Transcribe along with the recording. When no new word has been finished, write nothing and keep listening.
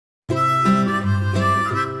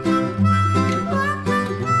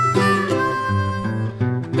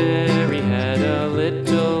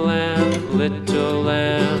little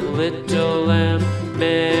lamb, little lamb.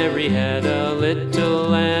 Mary had a little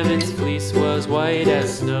lamb, its fleece was white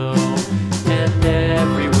as snow. And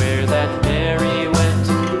everywhere that Mary went,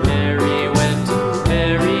 Mary went,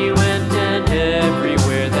 Mary went. And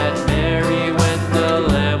everywhere that Mary went, the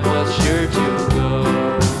lamb was sure to go.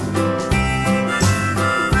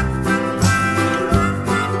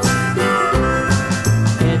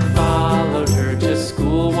 It followed her to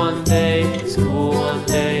school one day, school one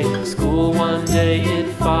day, school one day. It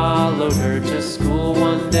followed her to school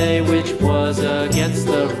one day, which was against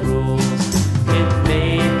the rules. It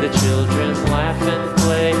made the children laugh and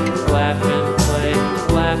play, laugh and play,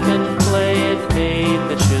 laugh and play. It made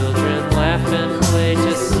the children laugh and play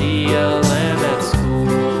to see a lamb at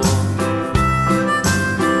school.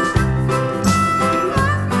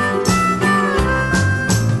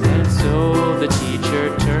 And so the teacher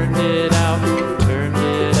turned it out, turned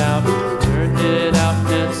it out, turned it out.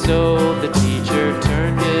 And so the teacher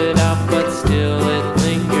turned it out, but still it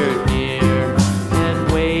lingered near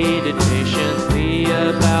and waited patiently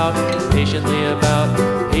about, patiently about,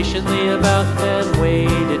 patiently about, and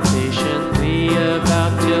waited patiently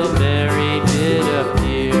about till Mary did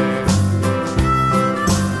appear.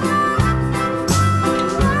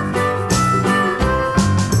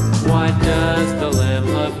 Why does the lamb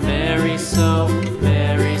love Mary so,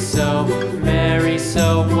 Mary so, Mary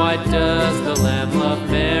so? Why does the lamb love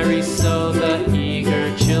Mary so? The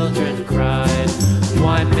eager children cried.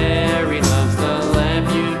 Why Mary loves the lamb,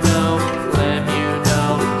 you know, lamb, you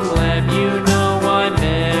know, lamb, you know. Why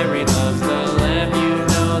Mary loves the lamb, you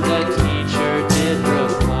know, the teacher did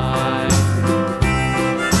reply.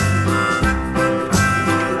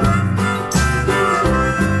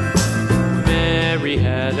 Mary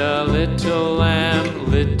had a little lamb,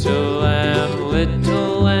 little lamb,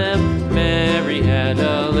 little lamb. Mary had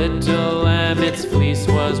a little lamb, its fleece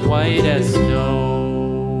was white as snow.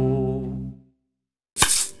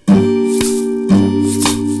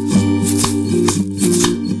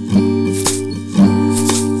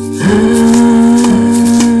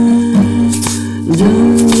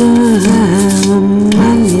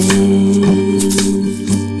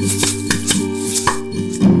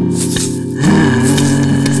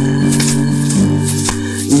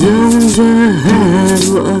 Don't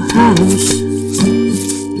have a house.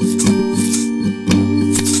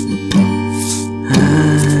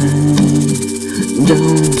 I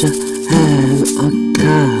don't have a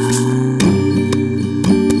car.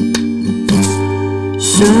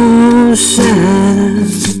 So sad,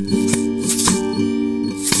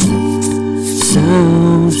 so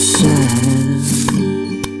sad.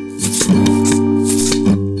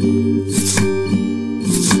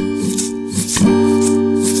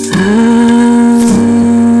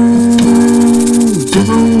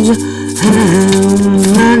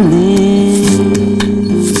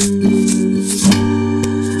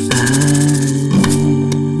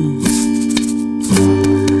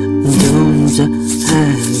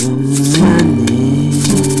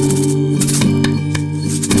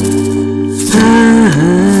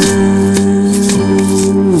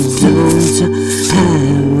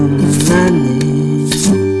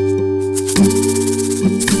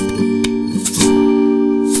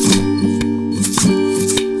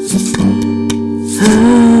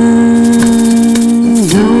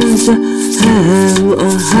 Have a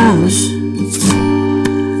house.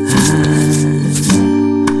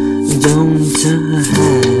 I don't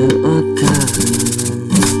have a car.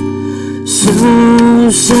 So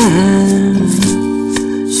sad,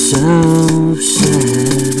 so